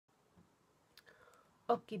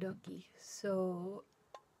Okie dokie. So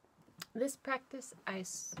this practice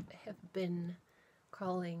have been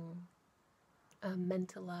calling a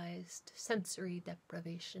mentalized sensory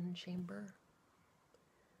deprivation chamber.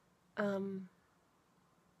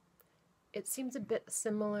 It seems a bit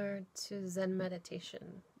similar to Zen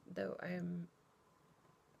meditation, though I'm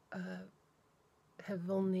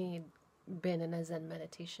have only been in a Zen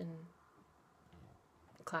meditation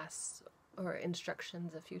class or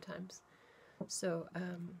instructions a few times. So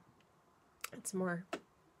it's more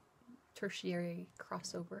tertiary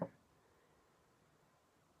crossover.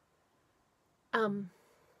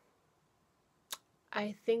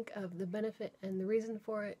 I think of the benefit and the reason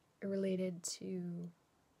for it related to,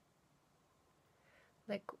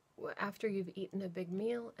 like, after you've eaten a big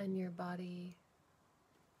meal and your body,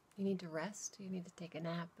 you need to rest, you need to take a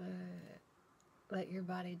nap, let your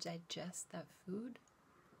body digest that food.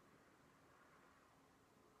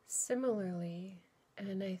 Similarly,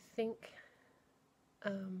 and I think,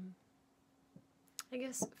 I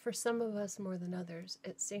guess for some of us more than others,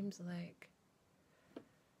 it seems like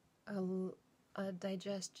a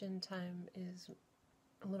digestion time is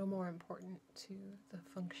a little more important to the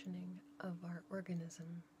functioning of our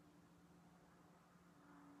organism.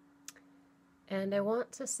 And I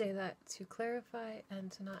want to say that to clarify and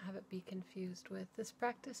to not have it be confused with, this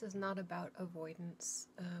practice is not about avoidance.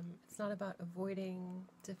 It's not about avoiding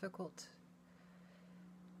difficult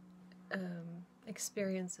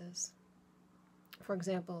experiences. For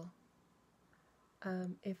example,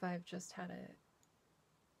 if I've just had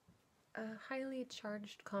a highly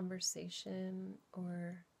charged conversation,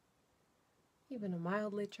 or even a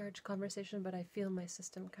mildly charged conversation, but I feel my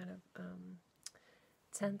system kind of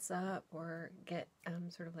tense up or get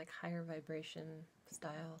sort of like higher vibration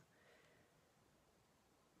style,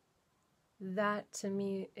 that to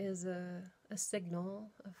me is a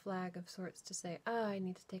signal, a flag of sorts to say, I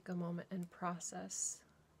need to take a moment and process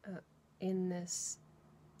in this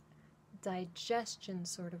digestion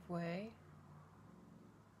sort of way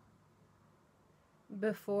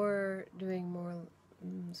before doing more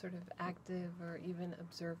sort of active or even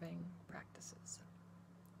observing practices.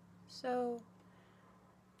 So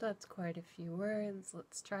that's quite a few words.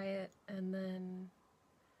 Let's try it, and then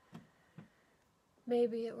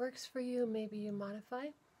maybe it works for you, maybe you modify.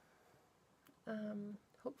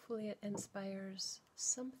 Hopefully it inspires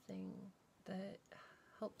something that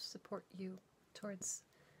helps support you towards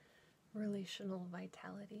relational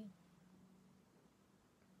vitality.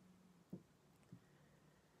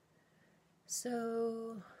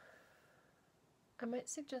 So I might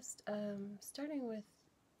suggest starting with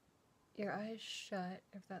your eyes shut,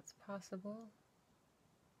 if that's possible.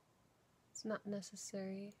 It's not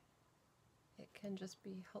necessary. It can just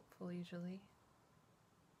be helpful usually.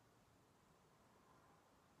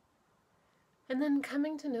 And then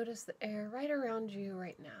coming to notice the air right around you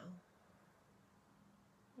right now.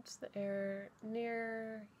 It's the air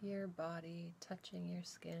near your body, touching your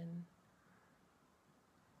skin,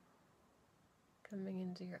 coming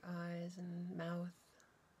into your eyes and mouth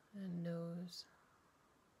and nose.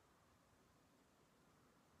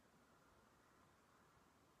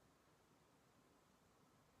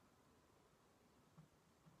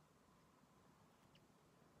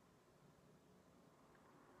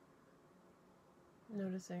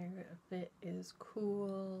 Noticing if it is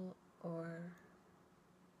cool or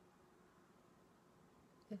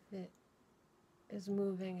if it is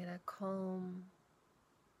moving at a calm,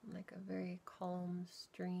 like a very calm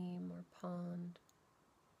stream or pond.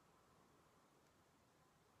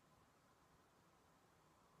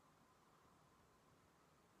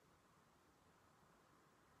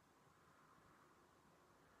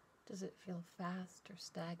 Does it feel fast or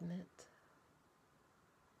stagnant?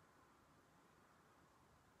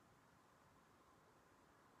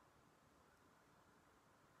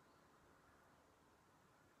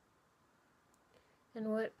 And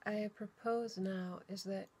what I propose now is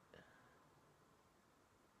that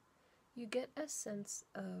you get a sense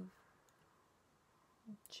of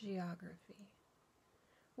geography.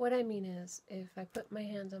 What I mean is, if I put my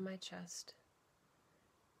hands on my chest,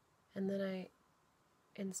 and then I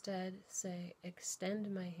instead say,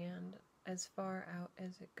 extend my hand as far out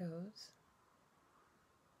as it goes,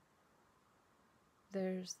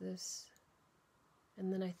 there's this,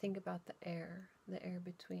 and then I think about the air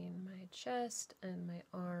between my chest and my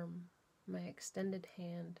arm, my extended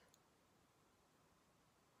hand.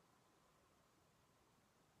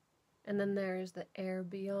 And then there's the air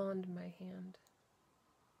beyond my hand.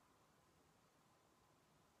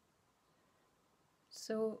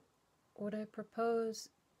 So what I propose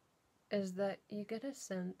is that you get a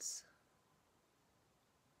sense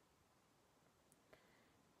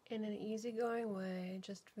in an easygoing way,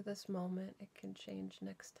 just for this moment. It can change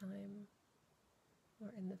next time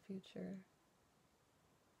or in the future.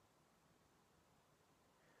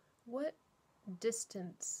 What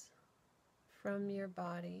distance from your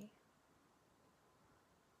body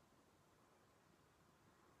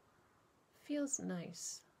feels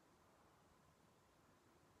nice?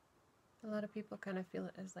 A lot of people kind of feel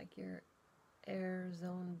it as like your air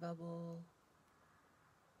zone bubble.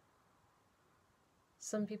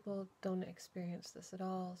 Some people don't experience this at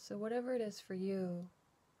all. So whatever it is for you,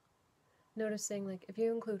 noticing like if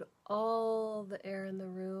you include all the air in the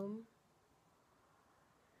room,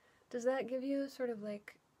 does that give you sort of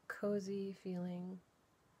like cozy feeling?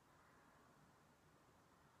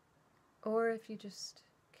 Or if you just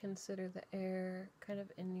consider the air kind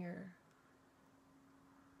of in your,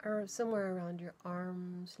 or somewhere around your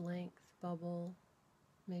arm's length bubble,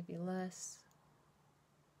 maybe less.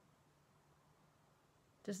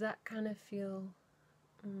 Does that kind of feel,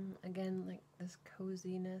 again, like this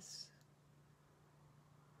coziness?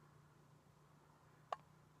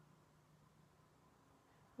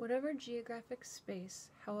 Whatever geographic space,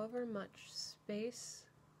 however much space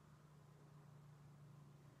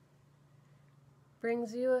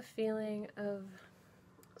brings you a feeling of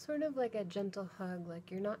sort of like a gentle hug,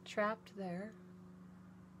 like you're not trapped there,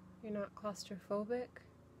 you're not claustrophobic,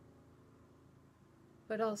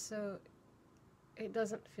 but also it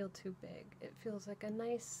doesn't feel too big. It feels like a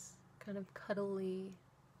nice kind of cuddly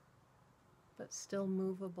but still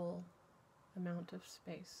movable amount of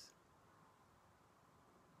space.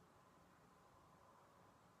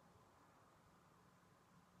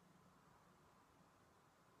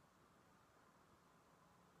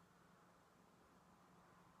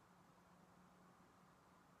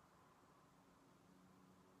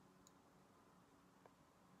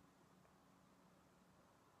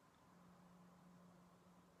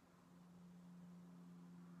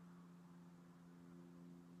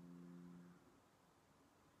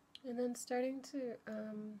 And then starting to,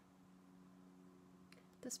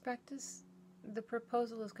 this practice, the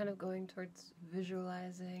proposal is kind of going towards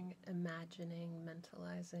visualizing, imagining,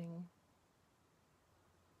 mentalizing.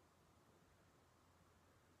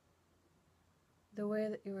 The way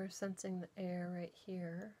that you are sensing the air right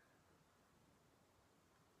here.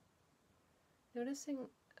 Noticing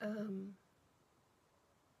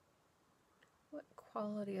what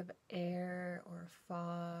quality of air or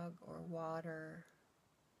fog or water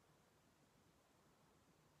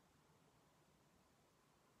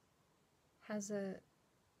has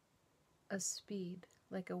a speed,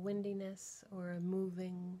 like a windiness or a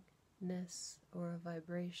moving-ness or a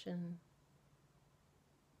vibration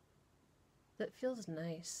that feels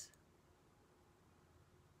nice.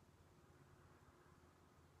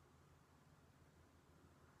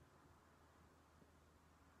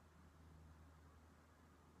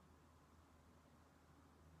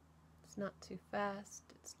 It's not too fast,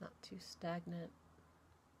 it's not too stagnant.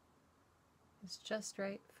 It's just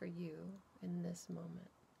right for you in this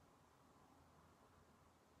moment.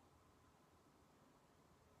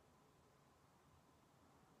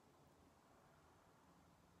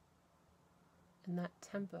 And that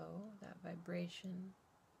tempo, that vibration,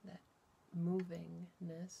 that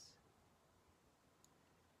movingness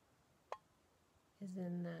is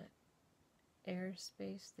in that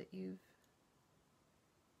airspace that you've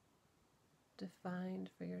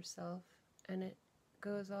defined for yourself, and it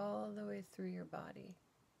goes all the way through your body.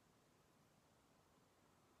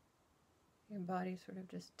 Your body sort of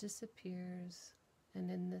just disappears, and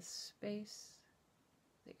in this space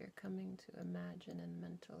that you're coming to imagine and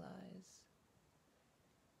mentalize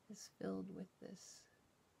is filled with this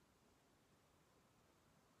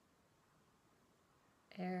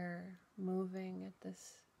air moving at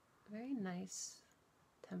this very nice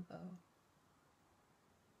tempo,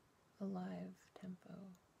 alive tempo.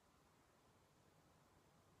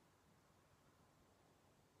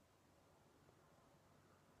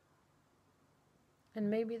 And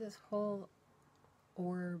maybe this whole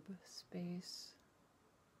orb space,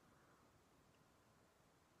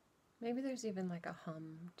 maybe there's even like a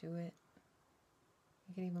hum to it.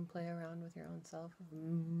 You can even play around with your own self.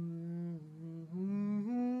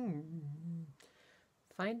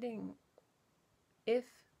 Finding if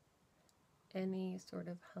any sort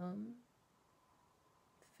of hum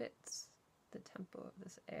fits the tempo of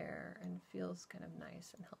this air and feels kind of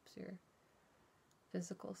nice and helps your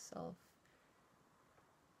physical self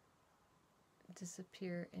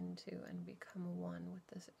disappear into and become one with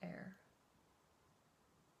this air.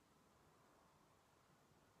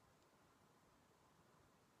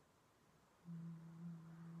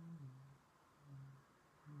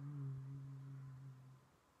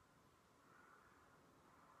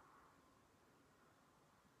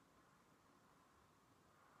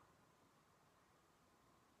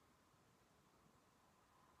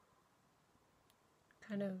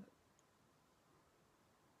 kind of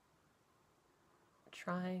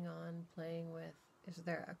trying on, playing with, is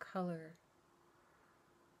there a color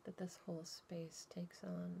that this whole space takes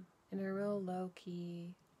on in a real low key,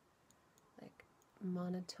 like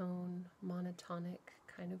monotone, monotonic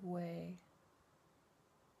kind of way.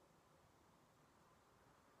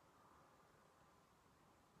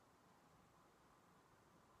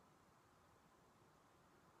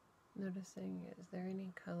 Noticing, is there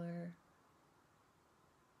any color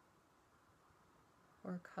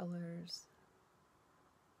or colors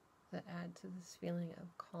that add to this feeling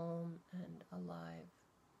of calm and alive?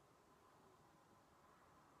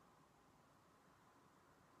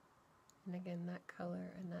 And again, that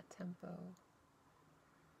color and that tempo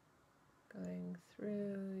going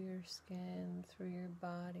through your skin, through your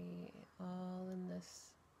body, all in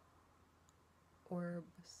this orb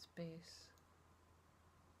space.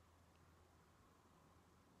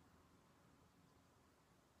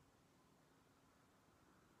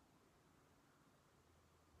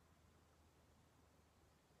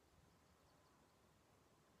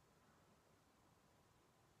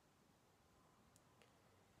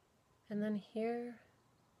 And then here,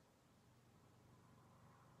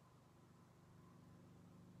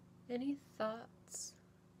 any thoughts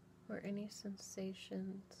or any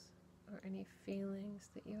sensations or any feelings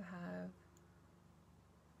that you have,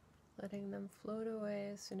 letting them float away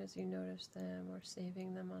as soon as you notice them, or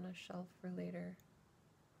saving them on a shelf for later.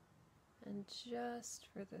 And just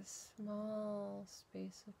for this small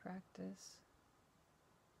space of practice,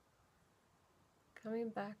 coming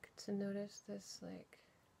back to notice this like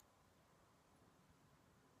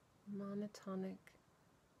monotonic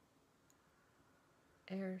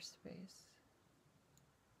airspace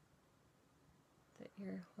that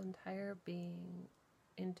your whole entire being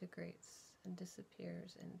integrates and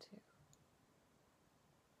disappears into.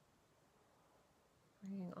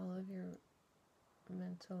 Bringing all of your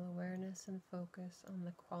mental awareness and focus on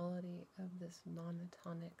the quality of this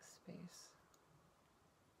monotonic space.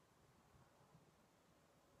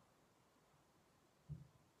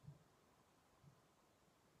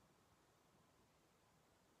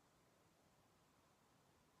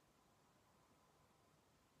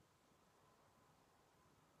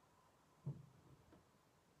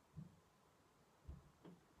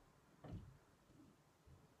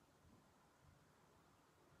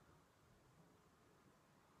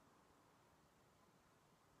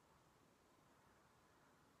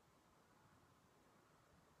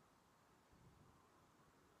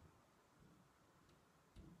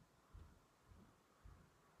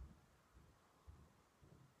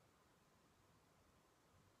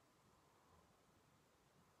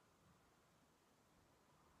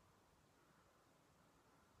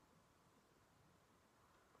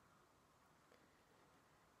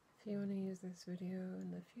 If you want to use this video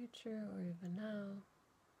in the future or even now,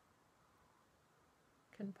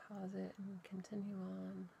 you can pause it and continue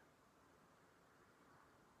on.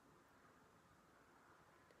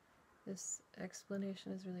 This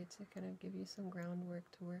explanation is really to kind of give you some groundwork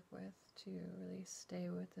to work with, to really stay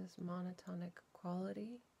with this monotonic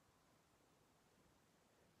quality,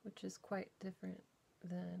 which is quite different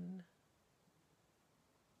than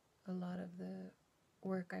a lot of the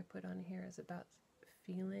work I put on here is about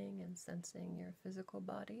feeling and sensing your physical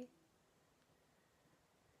body.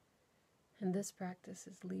 And this practice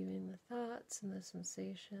is leaving the thoughts and the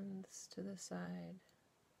sensations to the side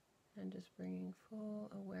and just bringing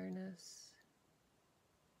full awareness,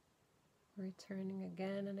 returning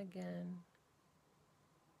again and again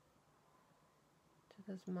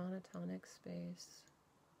to this monotonic space,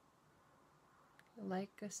 like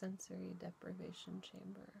a sensory deprivation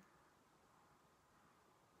chamber,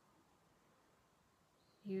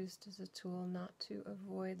 used as a tool not to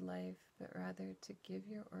avoid life, but rather to give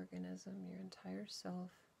your organism, your entire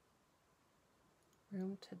self,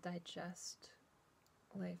 room to digest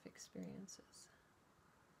life experiences.